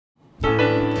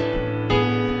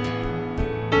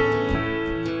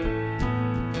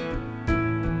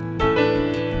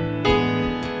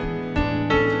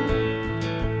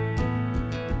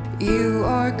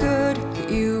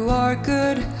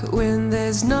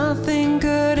nothing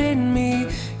good in me.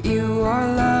 You are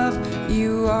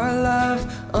love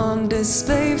on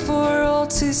display for all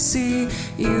to see.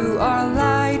 You are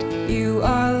light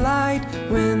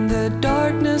when the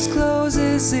darkness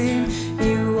closes in.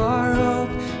 You are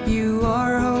hope,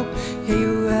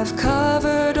 you have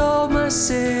covered all my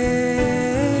sin.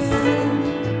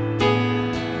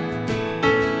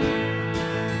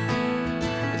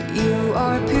 You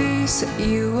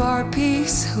are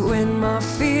peace when my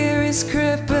fear is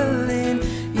crippling.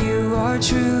 You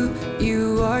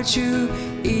are true,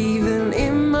 even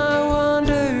in my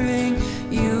wandering.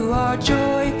 You are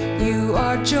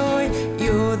joy,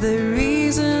 you're the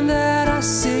reason that I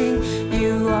sing.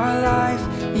 You are life,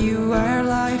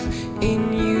 in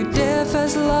you death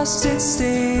has lost its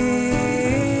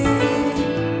sting.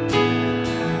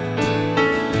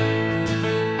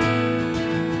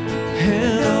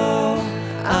 And oh,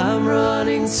 I'm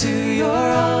running to your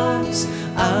arms,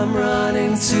 I'm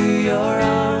running to your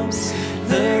arms.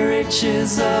 The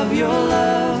riches of your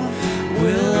love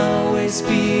will always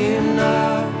be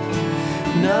enough.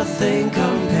 Nothing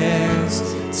compares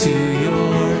to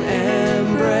your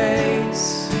embrace.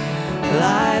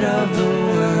 Light of the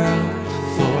world,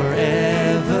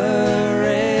 forever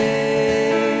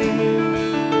reign.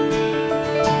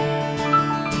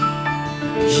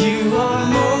 You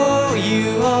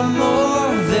are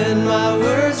more than my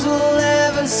words will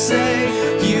ever say.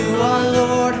 You are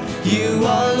Lord,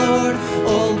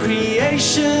 all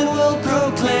creation will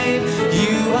proclaim.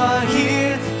 You are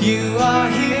here,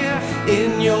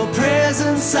 in your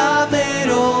presence I'm made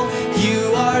whole.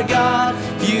 You are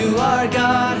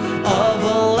God, of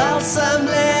all else I'm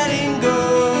letting go.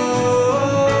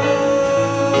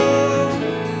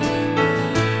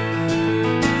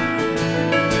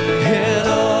 And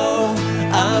oh,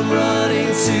 I'm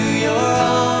running to your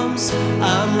arms,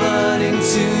 I'm running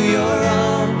to your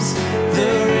arms.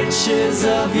 The riches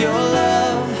of your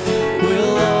love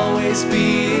will always be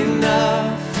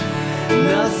enough.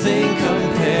 Nothing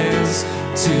compares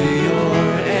to your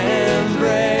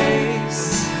embrace.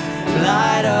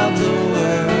 Light of the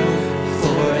world,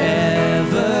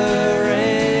 forever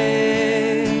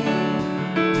reign.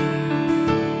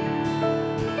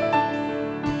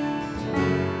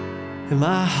 And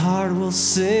my heart will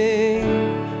sing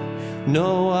no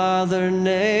other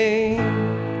name.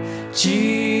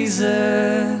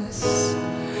 Jesus,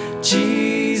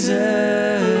 Jesus.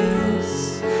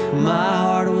 My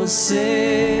heart will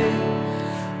sing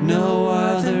no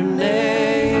other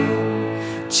name.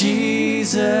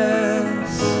 Jesus,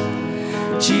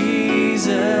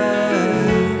 Jesus.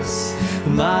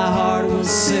 My heart will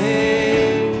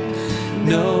sing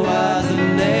no other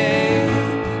name.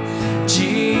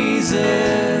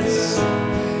 Jesus,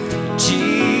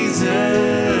 Jesus.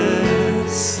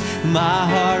 My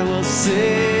heart will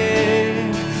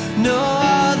sing no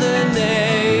other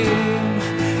name.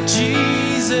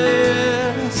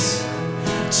 Jesus,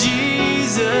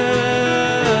 Jesus.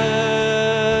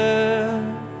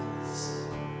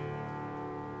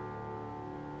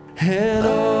 And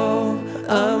oh,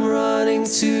 I'm running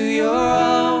to your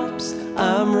arms,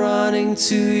 I'm running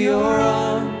to your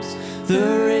arms.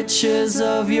 The riches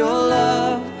of your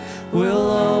love will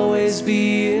always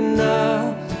be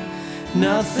enough.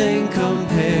 Nothing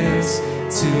compares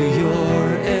to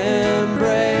your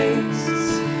embrace.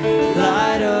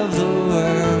 Light of the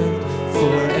world,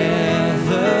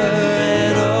 forever.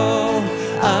 And oh,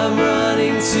 I'm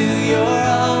running to your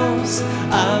arms,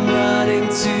 I'm running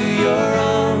to your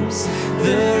arms.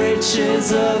 The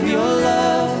riches of your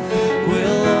love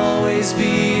will always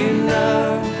be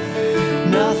enough.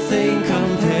 Nothing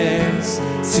compares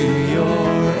to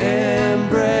your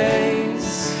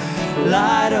embrace.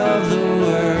 Light of the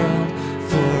world,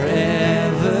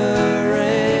 forever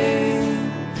reign.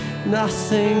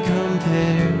 Nothing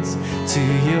compares to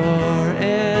your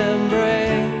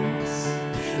embrace.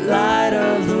 Light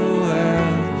of the world.